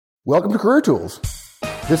Welcome to Career Tools.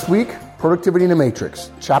 This week, Productivity in a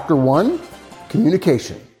Matrix. Chapter 1,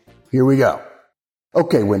 Communication. Here we go.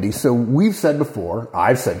 Okay, Wendy, so I've said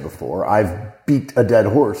before, I've beat a dead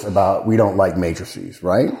horse about we don't like matrices,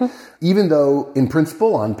 right? Mm-hmm. Even though, in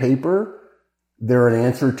principle, on paper, they're an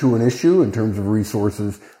answer to an issue in terms of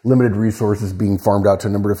resources, limited resources being farmed out to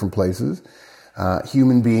a number of different places.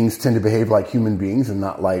 Human beings tend to behave like human beings and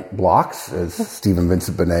not like blocks, as Stephen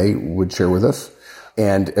Vincent Benet would share with us.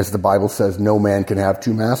 And as the Bible says, no man can have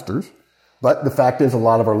two masters. But the fact is, a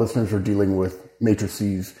lot of our listeners are dealing with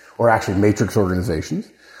matrices, or actually matrix organizations.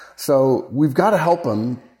 So we've got to help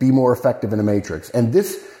them be more effective in a matrix. And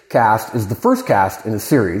this cast is the first cast in a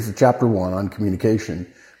series, chapter 1 on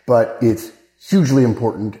communication. But it's hugely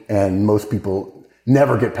important, and most people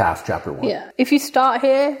never get past chapter 1. Yeah. If you start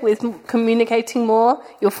here with communicating more,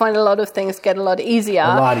 you'll find a lot of things get a lot easier.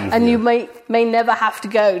 And you may never have to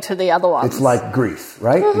go to the other ones. It's like grease,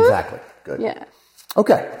 right? Mm-hmm. Exactly. Good. Yeah.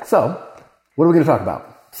 Okay, so what are we going to talk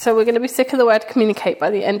about? So we're going to be sick of the word communicate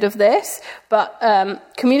by the end of this, but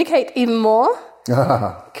communicate even more.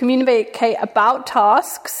 Communicate about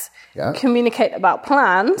tasks. Yeah. Communicate about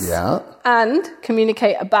plans. Yeah. And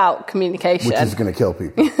communicate about communication. Which is going to kill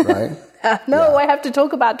people, right? I have to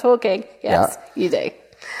talk about talking. Yes, you do.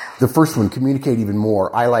 The first one, communicate even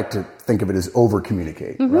more. I like to think of it as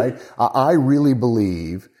over-communicate, right? I really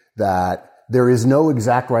believe that there is no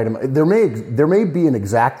exact right amount. There may be an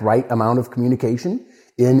exact right amount of communication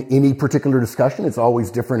in any particular discussion. It's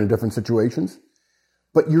always different in different situations.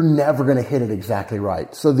 But you're never going to hit it exactly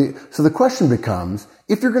right. So the question becomes,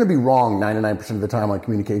 if you're going to be wrong 99% of the time on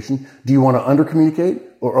communication, do you want to under-communicate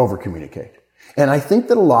or over-communicate? And I think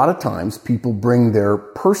that a lot of times people bring their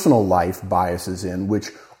personal life biases in,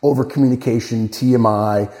 which over-communication,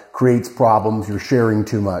 TMI, creates problems, you're sharing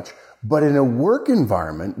too much. But in a work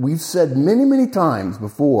environment, we've said many, many times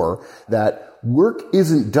before that work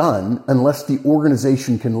isn't done unless the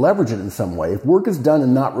organization can leverage it in some way. If work is done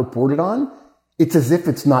and not reported on, it's as if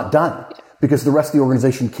it's not done because the rest of the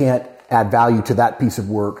organization can't add value to that piece of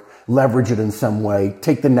work, leverage it in some way,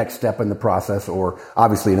 take the next step in the process, or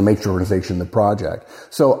obviously in a matrix organization, the project.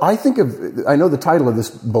 So I know the title of this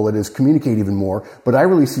bullet is communicate even more, but I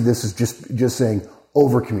really see this as just saying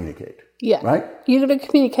over communicate. Yeah. Right? You're going to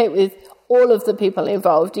communicate with all of the people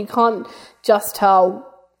involved. You can't just tell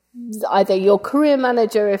either your career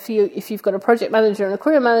manager, if you've got a project manager and a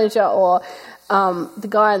career manager, or the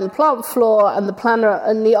guy on the plant floor and the planner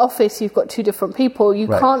in the office, you've got two different people. You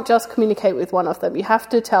can't just communicate with one of them. You have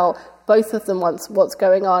to tell both of them what's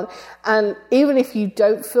going on. And even if you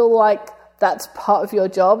don't feel like that's part of your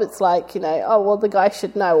job, it's like, the guy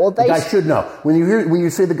should know. Or the guy should know. When you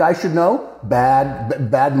say the guy should know, bad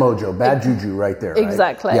mojo, bad juju right there. Right?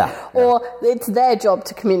 Exactly. Yeah. Or it's their job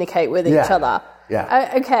to communicate with each other.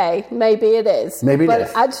 Yeah. Okay, maybe it is.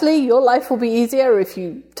 But actually, your life will be easier if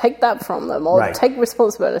you take that from them or take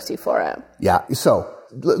responsibility for it. Yeah. So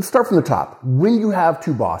let's start from the top. When you have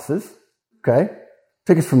two bosses, okay,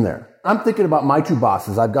 take us from there. I'm thinking about my two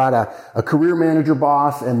bosses. I've got a career manager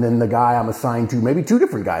boss and then the guy I'm assigned to, maybe two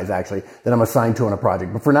different guys actually, that I'm assigned to on a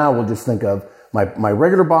project. But for now, we'll just think of my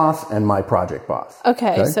regular boss and my project boss.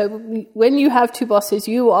 Okay, so when you have two bosses,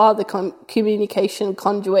 you are the communication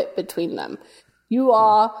conduit between them. You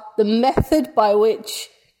are the method by which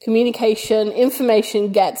communication,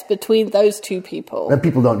 information gets between those two people. And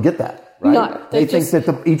people don't get that, right? No. They think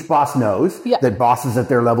that each boss knows, that bosses at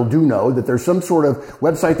their level do know, that there's some sort of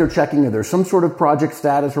website they're checking, or there's some sort of project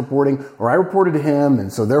status reporting, or I reported to him,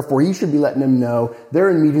 and so therefore he should be letting him know. They're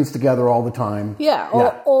in meetings together all the time.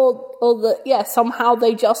 Somehow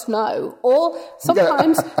they just know. Or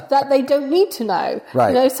sometimes that they don't need to know.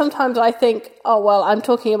 Right. Sometimes I think, I'm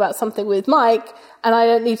talking about something with Mike, and I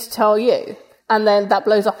don't need to tell you. And then that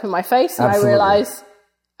blows up in my face, and Absolutely. I realize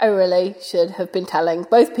I really should have been telling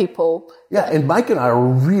both people. Yeah, and Mike and I are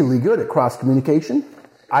really good at cross-communication.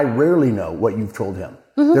 I rarely know what you've told him.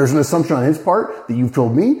 Mm-hmm. There's an assumption on his part that you've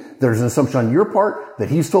told me. There's an assumption on your part that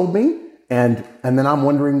he's told me. And then I'm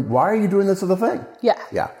wondering, why are you doing this other thing? Yeah.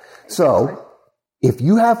 Yeah. So if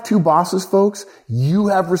you have two bosses, folks, you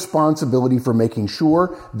have responsibility for making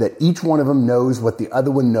sure that each one of them knows what the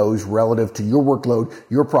other one knows relative to your workload,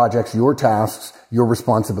 your projects, your tasks, your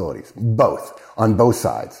responsibilities. Both. On both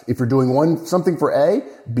sides. If you're doing something for A,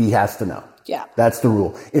 B has to know. Yeah. That's the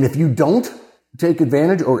rule. And if you don't take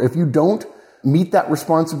advantage, or if you don't meet that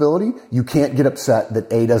responsibility, you can't get upset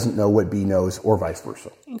that A doesn't know what B knows, or vice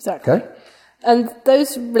versa. Exactly. Okay? And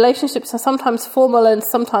those relationships are sometimes formal and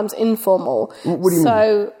sometimes informal. What do you mean?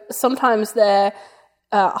 So sometimes they're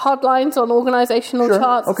hard lines on organizational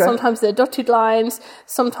charts. Okay. Sometimes they're dotted lines.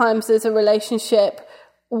 Sometimes there's a relationship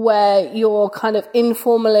where you're kind of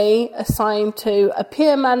informally assigned to a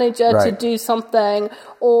peer manager to do something,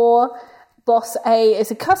 or boss A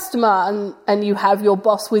is a customer and you have your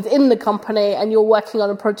boss within the company and you're working on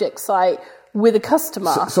a project site with a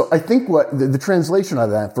customer. So I think what the translation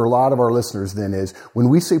of that for a lot of our listeners then is when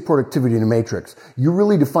we say productivity in a matrix, you're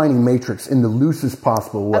really defining matrix in the loosest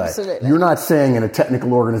possible way. Absolutely. You're not saying in a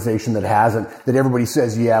technical organization that everybody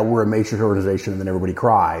says, yeah, we're a matrix organization, and then everybody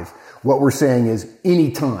cries. What we're saying is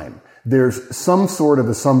anytime there's some sort of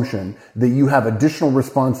assumption that you have additional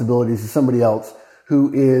responsibilities to somebody else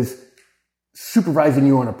who is supervising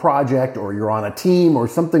you on a project, or you're on a team or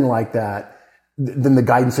something like that, then the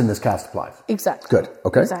guidance in this cast applies. Exactly. Good.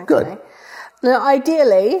 Okay. Exactly. Good. Now,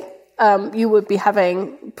 ideally, you would be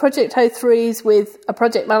having project O3s with a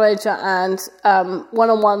project manager and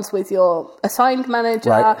one-on-ones with your assigned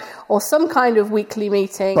manager, or some kind of weekly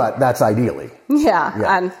meeting. But that's ideally.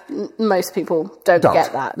 Yeah. And most people don't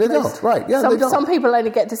get that. They don't, right. Yeah, they don't. Some people only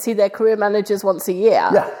get to see their career managers once a year.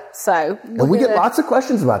 Yeah. So, and we get lots of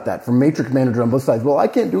questions about that from matrix manager on both sides. Well, I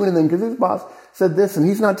can't do anything because his boss said this and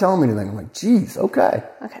he's not telling me anything. I'm like, geez, okay.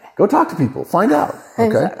 Go talk to people. Find out. Okay.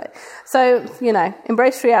 Exactly. So,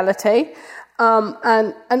 embrace reality.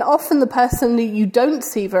 And often the person that you don't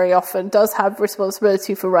see very often does have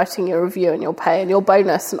responsibility for writing your review and your pay and your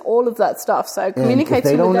bonus and all of that stuff. So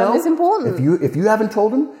communicating with them is important. If you haven't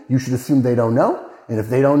told them, you should assume they don't know. And if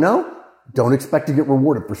they don't know, don't expect to get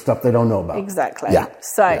rewarded for stuff they don't know about. Exactly. Yeah.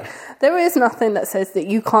 So there is nothing that says that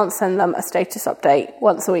you can't send them a status update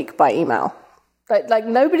once a week by email. Like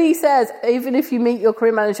nobody says, even if you meet your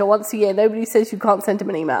career manager once a year, nobody says you can't send him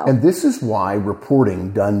an email. And this is why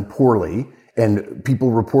reporting done poorly and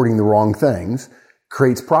people reporting the wrong things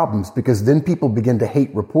creates problems, because then people begin to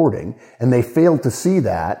hate reporting, and they fail to see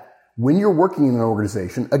that when you're working in an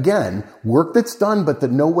organization, again, work that's done but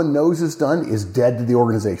that no one knows is done is dead to the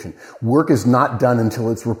organization. Work is not done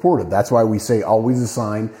until it's reported. That's why we say always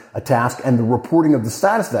assign a task, and the reporting of the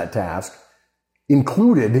status of that task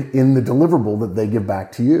included in the deliverable that they give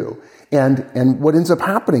back to you. And what ends up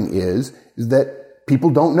happening is that people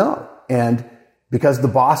don't know. And because the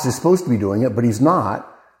boss is supposed to be doing it, but he's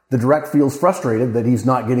not, the direct feels frustrated that he's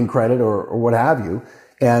not getting credit or what have you.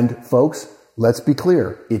 And folks, let's be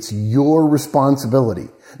clear. It's your responsibility.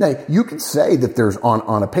 Now, you could say that there's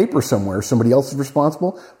on a paper somewhere somebody else is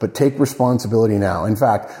responsible, but take responsibility now. In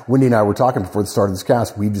fact, Wendy and I were talking before the start of this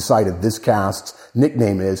cast. We decided this cast's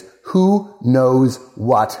nickname is Who Knows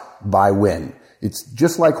What by When. It's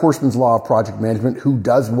just like Horstman's Law of Project Management. Who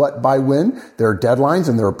does what by when? There are deadlines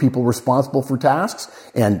and there are people responsible for tasks,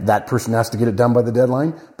 and that person has to get it done by the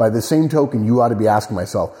deadline. By the same token, you ought to be asking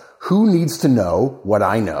myself, who needs to know what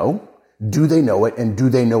I know? Do they know it? And do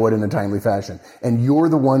they know it in a timely fashion? And you're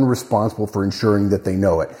the one responsible for ensuring that they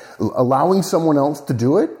know it. Allowing someone else to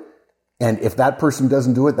do it, and if that person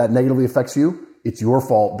doesn't do it, that negatively affects you, it's your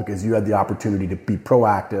fault because you had the opportunity to be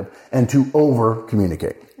proactive and to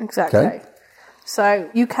over-communicate. Exactly. Okay? So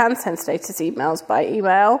you can send status emails by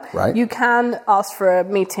email. Right. You can ask for a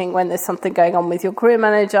meeting when there's something going on with your career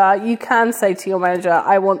manager. You can say to your manager,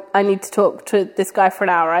 I need to talk to this guy for an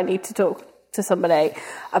hour. I need to talk to somebody,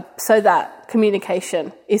 so that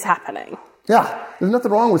communication is happening. Yeah. There's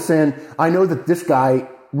nothing wrong with saying, I know that this guy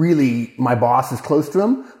really, my boss is close to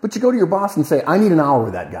him, but you go to your boss and say, I need an hour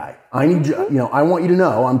with that guy. I need you, I want you to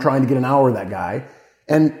know I'm trying to get an hour with that guy.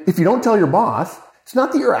 And if you don't tell your boss, it's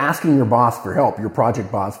not that you're asking your boss for help, your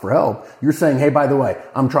project boss for help. You're saying, hey, by the way,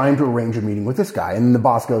 I'm trying to arrange a meeting with this guy. And the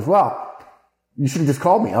boss goes, well, you should have just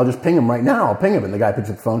called me. I'll just ping him right now. I'll ping him. And the guy picks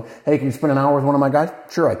up the phone. Hey, can you spend an hour with one of my guys?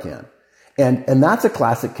 Sure, I can. And that's a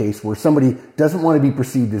classic case where somebody doesn't want to be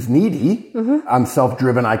perceived as needy. Mm-hmm. I'm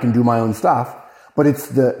self-driven. I can do my own stuff. But it's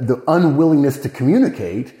the unwillingness to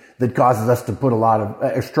communicate that causes us to put a lot of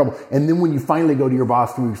extra trouble. And then when you finally go to your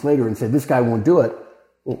boss 3 weeks later and say, this guy won't do it,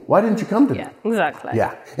 well, why didn't you come to me? Yeah, exactly.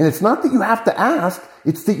 Yeah. And it's not that you have to ask,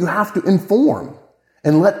 it's that you have to inform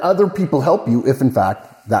and let other people help you if, in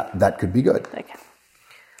fact, that could be good.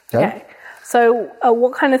 Okay. So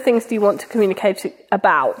what kind of things do you want to communicate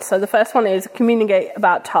about? So the first one is communicate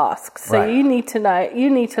about tasks. So you need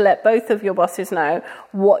to let both of your bosses know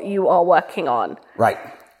what you are working on. Right.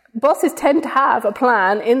 Bosses tend to have a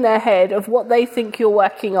plan in their head of what they think you're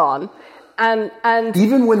working on. And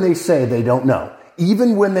even when they say they don't know,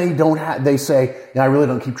 even when they they say, I really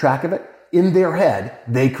don't keep track of it. In their head,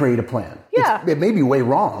 they create a plan. Yeah. It may be way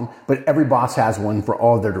wrong, but every boss has one for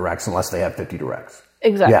all of their directs unless they have 50 directs.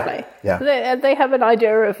 Exactly. Yeah. They have an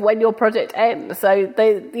idea of when your project ends. So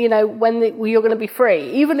when you're going to be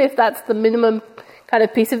free. Even if that's the minimum kind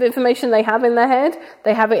of piece of information they have in their head,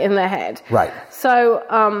 they have it in their head. Right. So,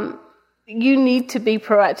 you need to be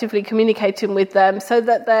proactively communicating with them so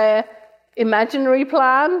that their imaginary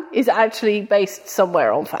plan is actually based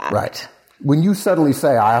somewhere on fact. Right. When you suddenly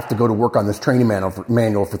say, I have to go to work on this training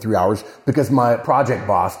manual for 3 hours because my project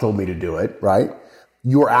boss told me to do it, right?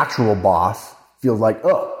 Your actual boss feels like,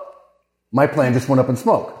 oh, my plan just went up in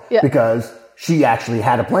smoke. Yeah. Because she actually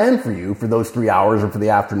had a plan for you for those 3 hours or for the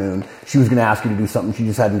afternoon. She was going to ask you to do something. She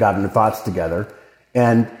just hadn't gotten her thoughts together.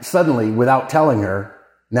 And suddenly, without telling her,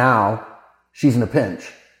 now she's in a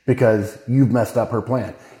pinch because you've messed up her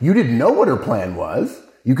plan. You didn't know what her plan was.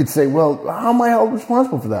 You could say, well, how am I held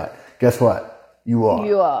responsible for that? Guess what? You are.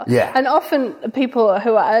 You are. Yeah. And often people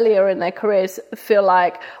who are earlier in their careers feel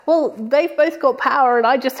like, well, they've both got power and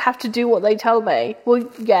I just have to do what they tell me. Well,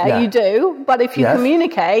 yeah. You do. But if you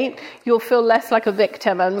communicate, you'll feel less like a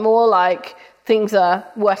victim and more like things are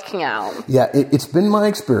working out. Yeah, it's been my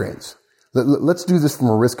experience. Let's do this from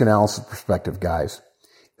a risk analysis perspective, guys.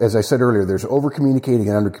 As I said earlier, there's over-communicating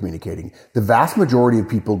and under-communicating. The vast majority of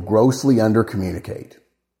people grossly under-communicate.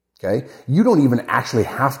 Okay? You don't even actually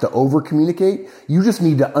have to over-communicate. You just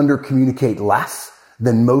need to under-communicate less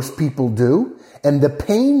than most people do. And the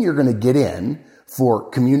pain you're going to get in for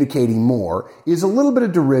communicating more is a little bit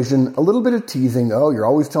of derision, a little bit of teasing. Oh, you're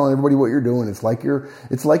always telling everybody what you're doing. It's like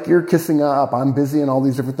you're kissing up. I'm busy and all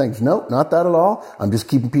these different things. Nope, not that at all. I'm just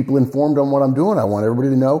keeping people informed on what I'm doing. I want everybody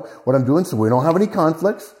to know what I'm doing so we don't have any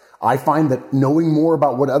conflicts. I find that knowing more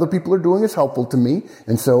about what other people are doing is helpful to me.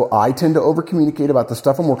 And so I tend to over-communicate about the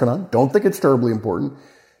stuff I'm working on. Don't think it's terribly important.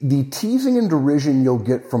 The teasing and derision you'll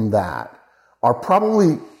get from that are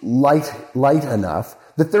probably light enough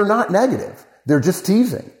that they're not negative. They're just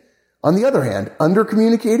teasing. On the other hand,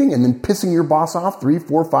 under-communicating and then pissing your boss off 3,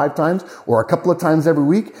 4, 5 times or a couple of times every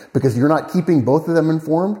week because you're not keeping both of them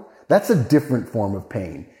informed, that's a different form of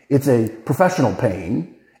pain. It's a professional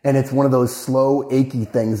pain. And it's one of those slow, achy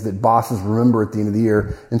things that bosses remember at the end of the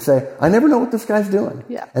year and say, I never know what this guy's doing.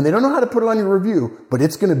 Yeah. And they don't know how to put it on your review, but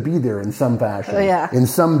it's going to be there in some fashion. In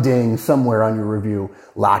some ding, somewhere on your review.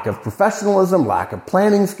 Lack of professionalism, lack of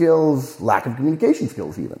planning skills, lack of communication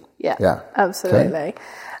skills even. Yeah. Absolutely. Okay.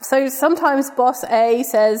 So sometimes boss A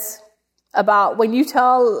says about when you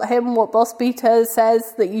tell him what boss B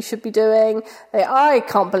says that you should be doing, I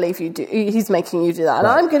can't believe he's making you do that. And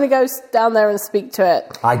I'm going to go down there and speak to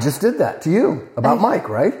it. I just did that to you about Mike,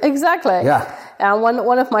 right? Exactly. Yeah. And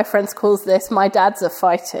one of my friends calls this, my dads are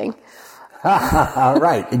fighting.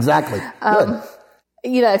 Right, exactly. Good.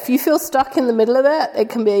 If you feel stuck in the middle of it, it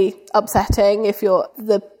can be upsetting if you're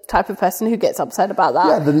the type of person who gets upset about that.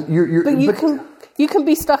 Yeah, then you can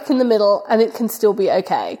be stuck in the middle and it can still be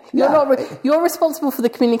okay. You're responsible for the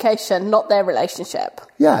communication, not their relationship.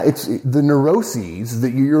 Yeah, it's the neuroses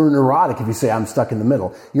that you're neurotic if you say I'm stuck in the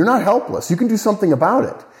middle. You're not helpless. You can do something about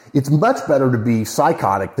it. It's much better to be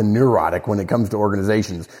psychotic than neurotic when it comes to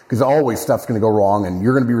organizations because always stuff's going to go wrong and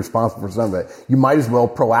you're going to be responsible for some of it. You might as well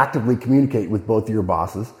proactively communicate with both of your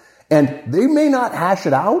bosses. And they may not hash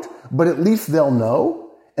it out, but at least they'll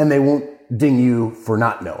know and they won't ding you for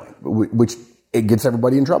not knowing, which it gets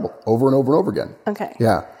everybody in trouble over and over and over again. Okay.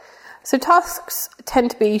 Yeah. So tasks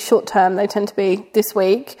tend to be short-term. They tend to be this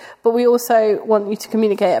week. But we also want you to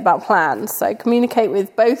communicate about plans. So communicate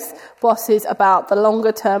with both bosses about the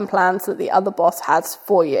longer-term plans that the other boss has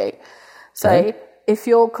for you. So if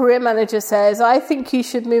your career manager says, I think you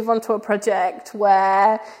should move on to a project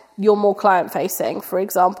where you're more client-facing, for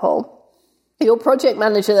example, your project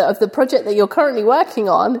manager of the project that you're currently working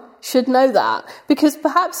on should know that. Because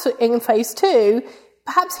perhaps in phase 2,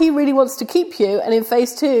 perhaps he really wants to keep you, and in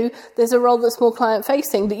phase 2, there's a role that's more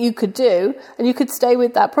client-facing that you could do, and you could stay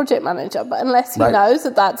with that project manager. But unless he knows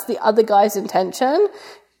that that's the other guy's intention,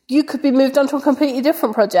 you could be moved on to a completely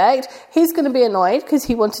different project. He's going to be annoyed because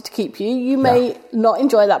he wanted to keep you. You may not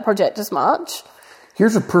enjoy that project as much.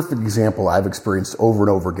 Here's a perfect example I've experienced over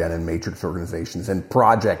and over again in matrix organizations and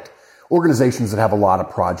organizations that have a lot of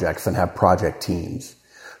projects and have project teams.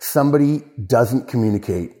 Somebody doesn't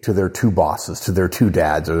communicate to their 2 bosses, to their 2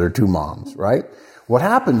 dads or their 2 moms, right? What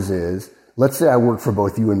happens is, let's say I work for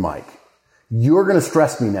both you and Mike. You're going to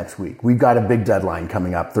stress me next week. We've got a big deadline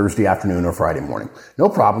coming up Thursday afternoon or Friday morning. No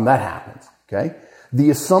problem. That happens. Okay. The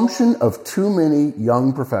assumption of too many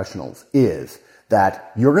young professionals is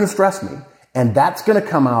that you're going to stress me and that's going to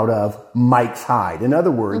come out of Mike's hide. In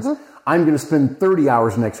other words, I'm going to spend 30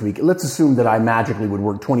 hours next week. Let's assume that I magically would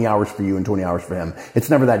work 20 hours for you and 20 hours for him. It's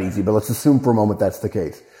never that easy, but let's assume for a moment that's the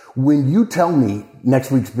case. When you tell me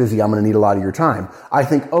next week's busy, I'm going to need a lot of your time, I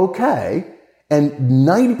think, okay. And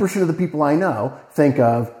 90% of the people I know think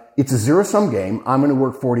of, it's a zero-sum game. I'm going to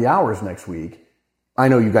work 40 hours next week. I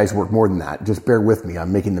know you guys work more than that. Just bear with me.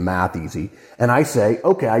 I'm making the math easy. And I say,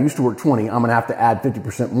 okay, I used to work 20. I'm going to have to add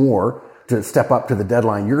 50% more to step up to the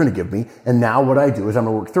deadline you're going to give me. And now what I do is I'm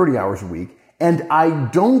going to work 30 hours a week. And I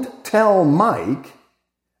don't tell Mike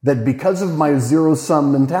that because of my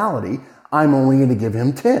zero-sum mentality, I'm only going to give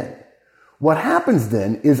him 10. What happens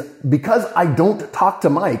then is because I don't talk to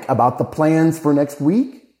Mike about the plans for next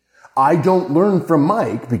week, I don't learn from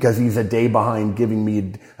Mike because he's a day behind giving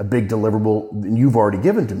me a big deliverable that you've already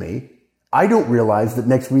given to me. I don't realize that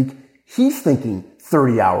next week he's thinking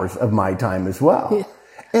 30 hours of my time as well.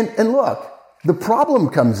 Yeah. And look, the problem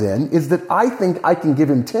comes in is that I think I can give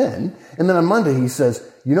him 10, and then on Monday he says,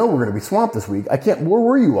 we're going to be swamped this week. Where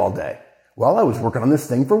were you all day? Well, I was working on this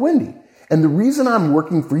thing for Wendy. And the reason I'm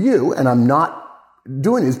working for you and I'm not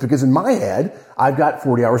doing it is because in my head, I've got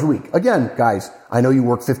 40 hours a week. Again, guys, I know you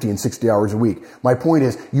work 50 and 60 hours a week. My point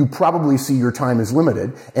is you probably see your time as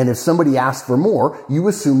limited. And if somebody asks for more, you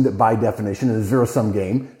assume that by definition in a zero-sum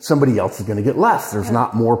game, somebody else is going to get less. There's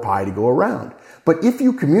not more pie to go around. But if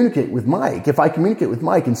you communicate with Mike, if I communicate with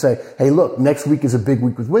Mike and say, hey, look, next week is a big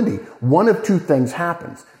week with Wendy, one of two things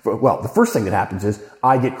happens. Well, the first thing that happens is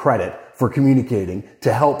I get credit for communicating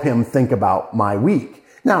to help him think about my week.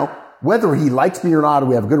 Now, whether he likes me or not, or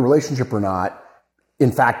we have a good relationship or not,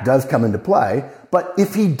 in fact, does come into play. But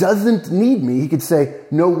if he doesn't need me, he could say,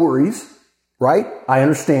 no worries, right? I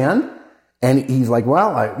understand. And he's like,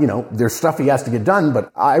 well, there's stuff he has to get done,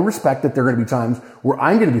 but I respect that there are going to be times where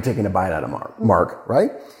I'm going to be taking a bite out of Mark, right?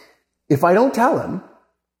 If I don't tell him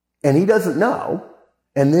and he doesn't know,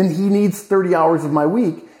 and then he needs 30 hours of my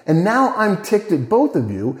week, and now I'm ticked at both of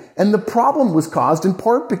you, and the problem was caused in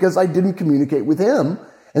part because I didn't communicate with him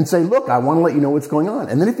and say, look, I want to let you know what's going on.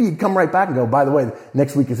 And then if he'd come right back and go, by the way,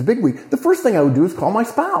 next week is a big week, the first thing I would do is call my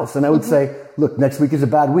spouse. And I would say, look, next week is a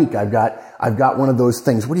bad week. I've got one of those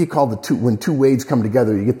things. What do you call when two waves come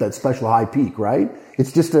together, you get that special high peak, right?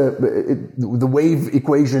 It's just the wave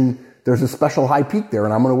equation. There's a special high peak there,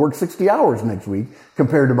 and I'm going to work 60 hours next week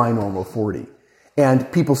compared to my normal 40.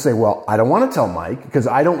 And people say, well, I don't want to tell Mike because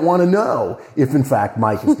I don't want to know if, in fact,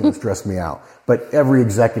 Mike is going to stress me out. But every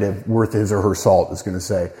executive worth his or her salt is going to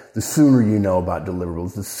say, the sooner you know about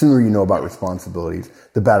deliverables, the sooner you know about responsibilities,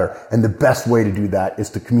 the better. And the best way to do that is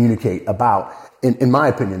to communicate about, in my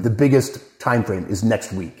opinion, the biggest time frame is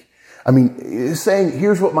next week. I mean, saying,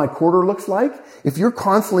 here's what my quarter looks like. If you're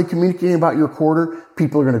constantly communicating about your quarter,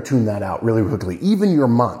 people are going to tune that out really quickly. Even your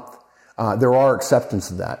month. There are exceptions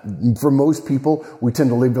to that. For most people, we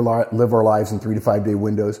tend to live our lives in 3 to 5 day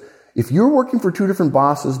windows. If you're working for two different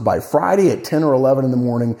bosses, by Friday at 10 or 11 in the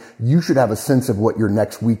morning, you should have a sense of what your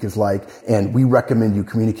next week is like, and we recommend you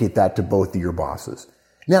communicate that to both of your bosses.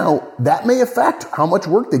 Now, that may affect how much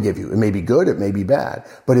work they give you. It may be good, it may be bad,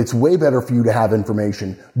 but it's way better for you to have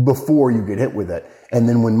information before you get hit with it. And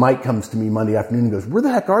then when Mike comes to me Monday afternoon and goes, where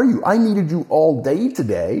the heck are you? I needed you all day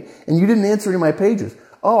today, and you didn't answer any of my pages.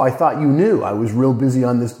 Oh, I thought you knew. I was real busy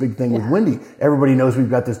on this big thing with Wendy. Everybody knows we've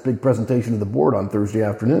got this big presentation of the board on Thursday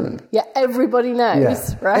afternoon. Yeah, everybody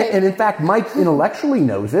knows, right? And in fact, Mike intellectually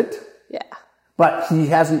knows it. Yeah. But he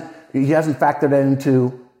hasn't factored that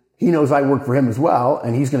into, he knows I work for him as well,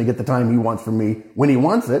 and he's going to get the time he wants from me when he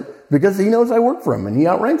wants it because he knows I work for him and he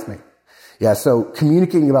outranks me. Yeah, so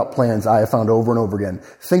communicating about plans, I have found over and over again.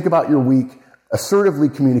 Think about your week, assertively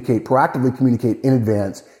communicate, proactively communicate in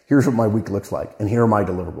advance. Here's what my week looks like, and here are my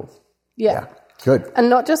deliverables. Yeah. Good. And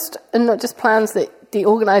not just plans that the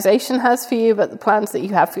organization has for you, but the plans that you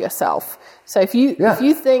have for yourself. So if you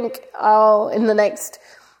think, in the next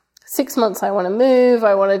 6 months I want to move,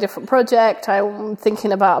 I want a different project, I'm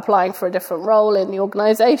thinking about applying for a different role in the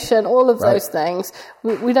organization, all of those things,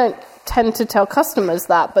 we don't tend to tell customers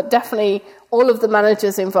that, but definitely all of the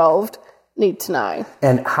managers involved need to know.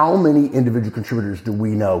 And how many individual contributors do we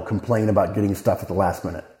know complain about getting stuff at the last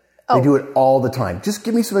minute? They do it all the time. Just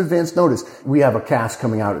give me some advance notice. We have a cast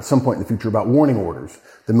coming out at some point in the future about warning orders.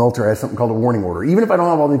 The military has something called a warning order. Even if I don't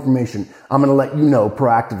have all the information, I'm going to let you know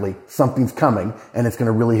proactively something's coming, and it's going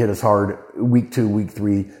to really hit us hard week 2, week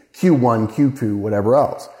 3, Q1, Q2, whatever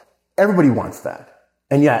else. Everybody wants that.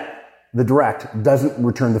 And yet, the direct doesn't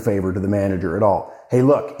return the favor to the manager at all. Hey,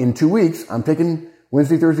 look, in 2 weeks, I'm taking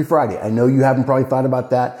Wednesday, Thursday, Friday. I know you haven't probably thought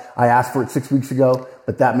about that. I asked for it 6 weeks ago,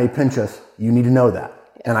 but that may pinch us. You need to know that.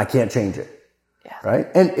 And I can't change it. Yeah. Right?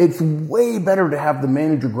 And it's way better to have the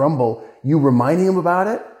manager grumble, you reminding him about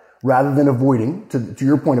it, rather than avoiding, to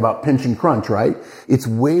your point about pinch and crunch, right? It's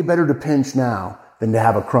way better to pinch now than to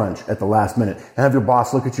have a crunch at the last minute. And have your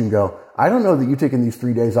boss look at you and go, I don't know that you taking these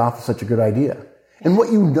 3 days off is such a good idea. And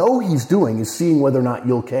what you know he's doing is seeing whether or not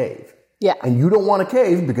you'll cave. Yeah. And you don't want to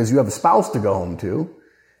cave because you have a spouse to go home to.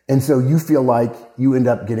 And so you feel like you end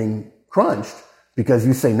up getting crunched because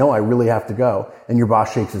you say, no, I really have to go. And your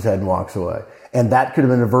boss shakes his head and walks away. And that could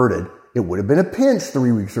have been averted. It would have been a pinch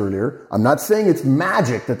 3 weeks earlier. I'm not saying it's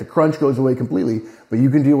magic that the crunch goes away completely, but you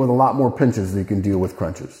can deal with a lot more pinches than you can deal with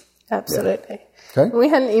crunches. Absolutely. Yeah. Okay. We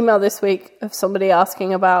had an email this week of somebody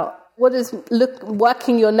asking about what does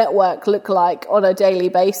working your network look like on a daily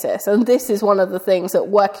basis? And this is one of the things that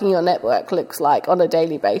working your network looks like on a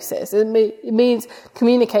daily basis. It means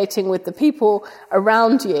communicating with the people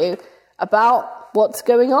around you about what's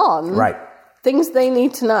going on. Right. Things they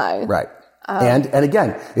need to know. Right. And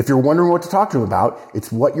again, if you're wondering what to talk to them about,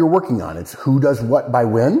 it's what you're working on. It's who does what by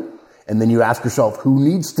when. And then you ask yourself, who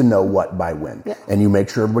needs to know what by when? Yeah. And you make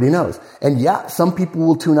sure everybody knows. And yeah, some people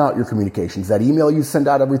will tune out your communications. That email you send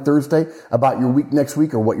out every Thursday about your week next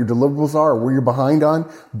week or what your deliverables are or where you're behind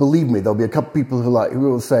on, believe me, there'll be a couple people who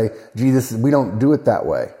will say, gee, we don't do it that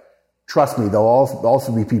way. Trust me, there'll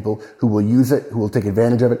also be people who will use it, who will take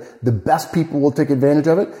advantage of it. The best people will take advantage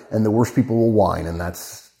of it, and the worst people will whine. And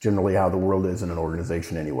that's generally how the world is in an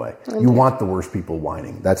organization anyway. Okay. You want the worst people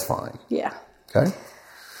whining. That's fine. Yeah. Okay.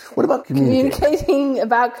 What about communicating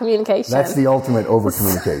about communication? That's the ultimate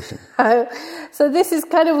over-communication. So this is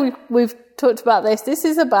kind of, we've talked about this. This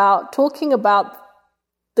is about talking about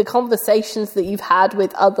the conversations that you've had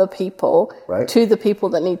with other people, right, to the people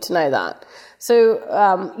that need to know that.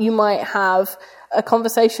 So you might have a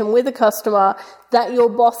conversation with a customer that your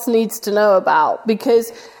boss needs to know about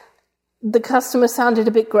because the customer sounded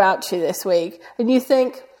a bit grouchy this week. And you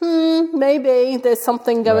think, maybe there's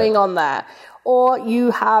something going on there. Or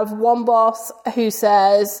you have one boss who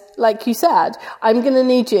says, like you said, I'm going to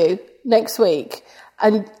need you next week.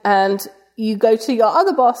 And you go to your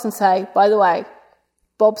other boss and say, by the way,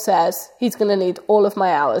 Bob says he's going to need all of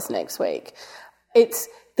my hours next week. It's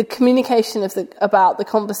the communication about the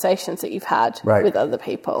conversations that you've had with other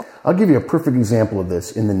people. I'll give you a perfect example of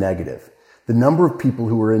this in the negative. The number of people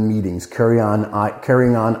who are in meetings carrying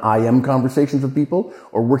on IM conversations with people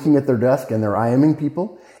or working at their desk and they're IMing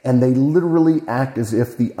people, and they literally act as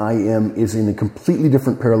if the IM is in a completely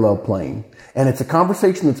different parallel plane. And it's a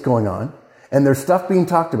conversation that's going on, and there's stuff being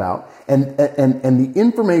talked about, and the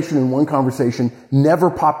information in one conversation never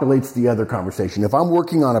populates the other conversation. If I'm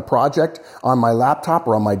working on a project on my laptop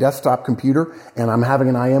or on my desktop computer, and I'm having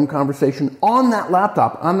an IM conversation on that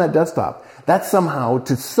laptop, on that desktop, that somehow,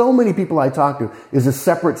 to so many people I talk to, is a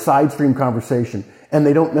separate side stream conversation, and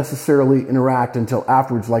they don't necessarily interact until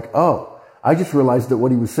afterwards, like, oh, I just realized that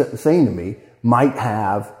what he was saying to me might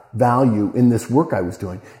have value in this work I was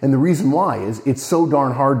doing. And the reason why is it's so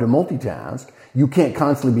darn hard to multitask. You can't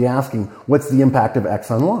constantly be asking, what's the impact of X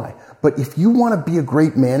on Y? But if you want to be a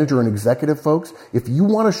great manager and executive, folks, if you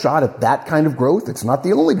want a shot at that kind of growth, it's not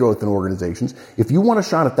the only growth in organizations. If you want a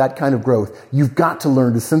shot at that kind of growth, you've got to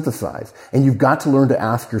learn to synthesize. And you've got to learn to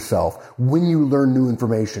ask yourself, when you learn new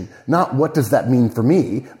information, not what does that mean for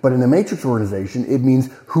me, but in a matrix organization, it means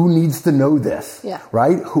who needs to know this,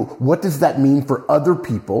 right? What does that mean for other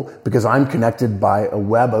people? Because I'm connected by a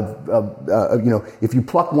web of if you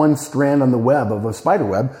pluck one strand on the web of a spider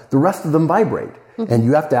web, the rest of them vibrate. And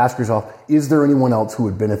you have to ask yourself, is there anyone else who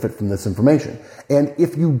would benefit from this information? And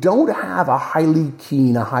if you don't have a highly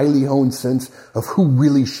keen, a highly honed sense of who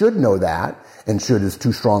really should know that, and should is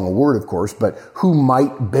too strong a word, of course, but who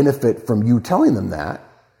might benefit from you telling them that,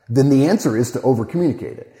 then the answer is to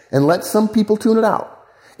over-communicate it. And let some people tune it out.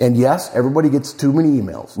 And yes, everybody gets too many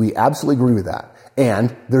emails. We absolutely agree with that.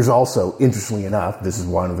 And there's also, interestingly enough, this is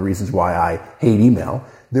one of the reasons why I hate email,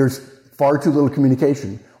 there's far too little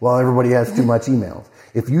communication while everybody has too much emails.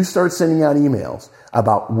 If you start sending out emails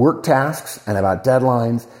about work tasks and about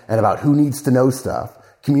deadlines and about who needs to know stuff,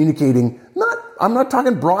 communicating, I'm not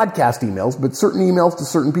talking broadcast emails, but certain emails to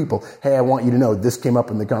certain people. Hey, I want you to know this came up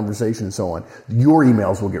in the conversation and so on. Your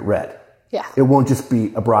emails will get read. Yeah. It won't just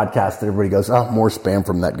be a broadcast that everybody goes, oh, more spam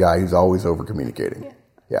from that guy who's always over communicating.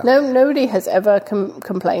 Yeah. Nobody has ever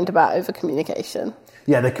complained about over communication.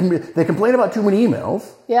 Yeah, they complain about too many emails.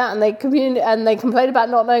 Yeah, and they complain about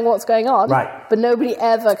not knowing what's going on. Right. But nobody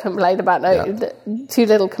ever complained about too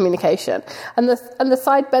little communication. And the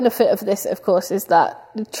side benefit of this, of course, is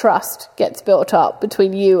that trust gets built up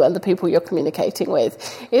between you and the people you're communicating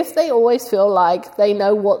with. If they always feel like they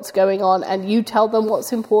know what's going on and you tell them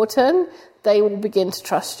what's important, they will begin to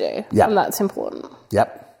trust you. Yep. And that's important.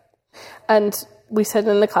 Yep. And we said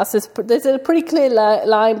in the class, there's a pretty clear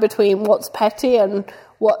line between what's petty and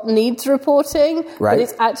what needs reporting, right. But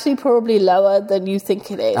it's actually probably lower than you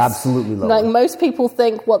think it is. Absolutely lower. Like most people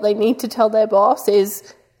think what they need to tell their boss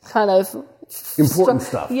is kind of important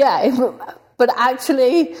stuff. Yeah, but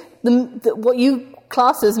actually what you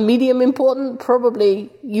class as medium important,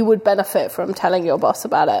 probably you would benefit from telling your boss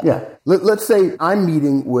about it. Yeah. Let's say I'm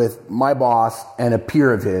meeting with my boss and a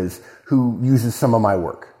peer of his who uses some of my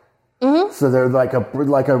work. Mm-hmm. So they're like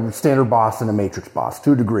a standard boss and a matrix boss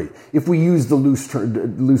to a degree, if we use the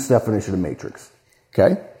loose definition of matrix.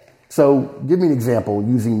 Okay? So give me an example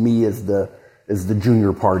using me as the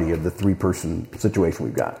junior party of the 3-person situation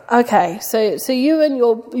we've got. Okay, so you and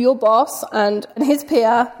your boss and his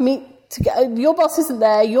peer meet together. Your boss isn't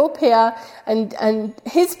there, your peer and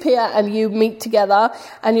his peer and you meet together,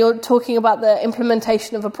 and you're talking about the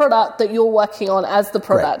implementation of a product that you're working on as the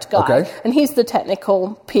product guy. Okay. And he's the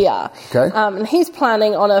technical peer. Okay. And he's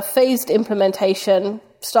planning on a phased implementation,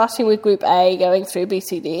 starting with Group A, going through B,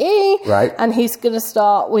 C, D, E. Right. And he's going to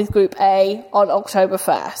start with Group A on October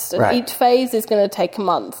 1st. And each phase is going to take a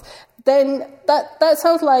month. Then that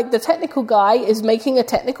sounds like the technical guy is making a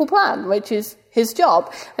technical plan, which is his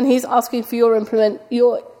job. And he's asking for your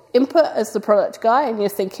input as the product guy. And you're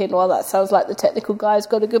thinking, well, that sounds like the technical guy's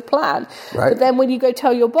got a good plan. Right. But then when you go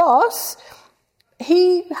tell your boss,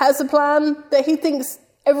 he has a plan that he thinks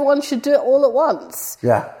everyone should do it all at once.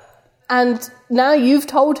 Yeah. And now you've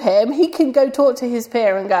told him, he can go talk to his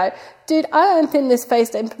peer and go, dude, I don't think this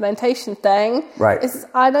phased implementation thing. Right.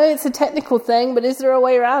 I know it's a technical thing, but is there a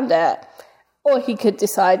way around it? Or he could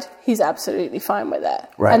decide he's absolutely fine with it.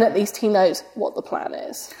 Right. And at least he knows what the plan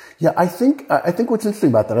is. Yeah, I think what's interesting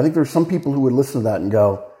about that, I think there's some people who would listen to that and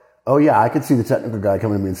go, oh yeah, I could see the technical guy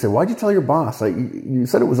coming to me and say, why'd you tell your boss? Like, you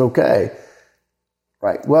said it was okay.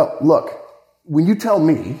 Right. Well, look, when you tell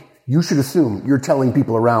me, you should assume you're telling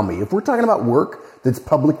people around me. If we're talking about work that's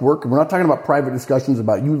public work, and we're not talking about private discussions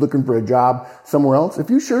about you looking for a job somewhere else, if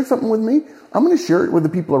you share something with me, I'm going to share it with the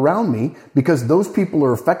people around me because those people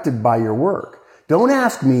are affected by your work. Don't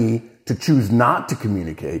ask me to choose not to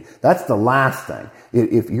communicate. That's the last thing.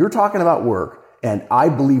 If you're talking about work and I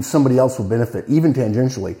believe somebody else will benefit, even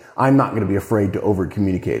tangentially, I'm not going to be afraid to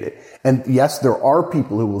over-communicate it. And yes, there are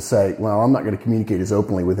people who will say, well, I'm not going to communicate as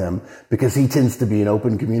openly with him because he tends to be an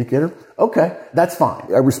open communicator. Okay, that's fine.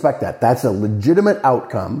 I respect that. That's a legitimate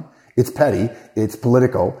outcome. It's petty, it's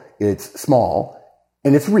political, it's small,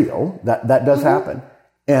 and it's real. That does happen.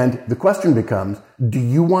 And the question becomes, do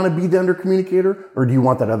you want to be the under-communicator or do you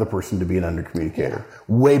want that other person to be an under-communicator?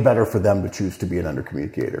 Way better for them to choose to be an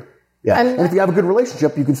under-communicator. Yeah, and if you have a good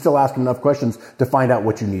relationship, you can still ask them enough questions to find out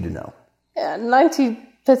what you need to know. Yeah, 90%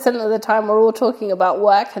 of the time we're all talking about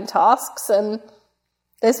work and tasks, and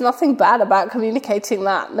there's nothing bad about communicating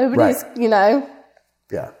that. Nobody's,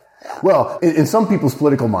 Yeah. Well, in some people's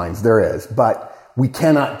political minds, there is, but we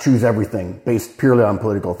cannot choose everything based purely on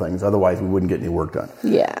political things. Otherwise, we wouldn't get any work done.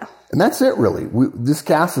 Yeah. And that's it, really. This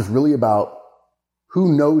cast is really about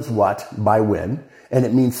who knows what by when. And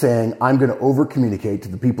it means saying, I'm going to over-communicate to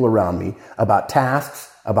the people around me about tasks,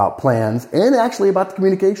 about plans, and actually about the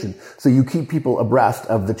communication. So you keep people abreast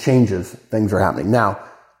of the changes, things are happening. Now,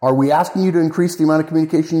 are we asking you to increase the amount of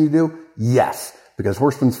communication you do? Yes. Because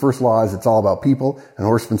Horstman's first law is it's all about people, and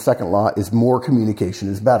Horstman's second law is more communication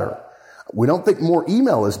is better. We don't think more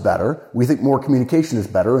email is better. We think more communication is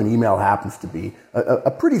better, and email happens to be a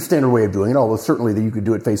pretty standard way of doing it, although certainly that you could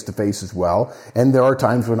do it face-to-face as well. And there are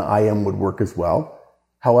times when IM would work as well.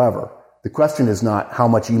 However, the question is not how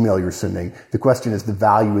much email you're sending. The question is the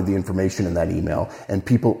value of the information in that email. And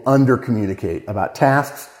people under-communicate about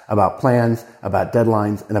tasks, about plans, about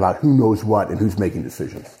deadlines, and about who knows what and who's making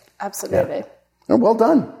decisions. Absolutely. Yeah. Oh, well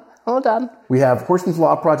done. Well done. We have Horstman's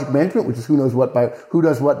Law of Project Management, which is who does what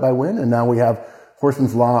by when. And now we have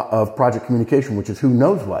Horstman's Law of Project Communication, which is who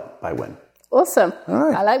knows what by when. Awesome. All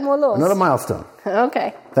right. I like more laws. Another milestone.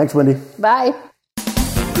 Okay. Thanks, Wendy. Bye.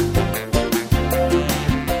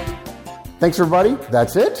 Thanks, everybody.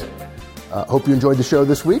 That's it. Hope you enjoyed the show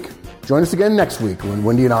this week. Join us again next week when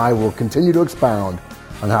Wendy and I will continue to expound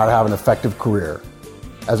on how to have an effective career.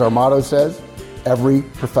 As our motto says, every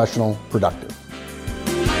professional productive.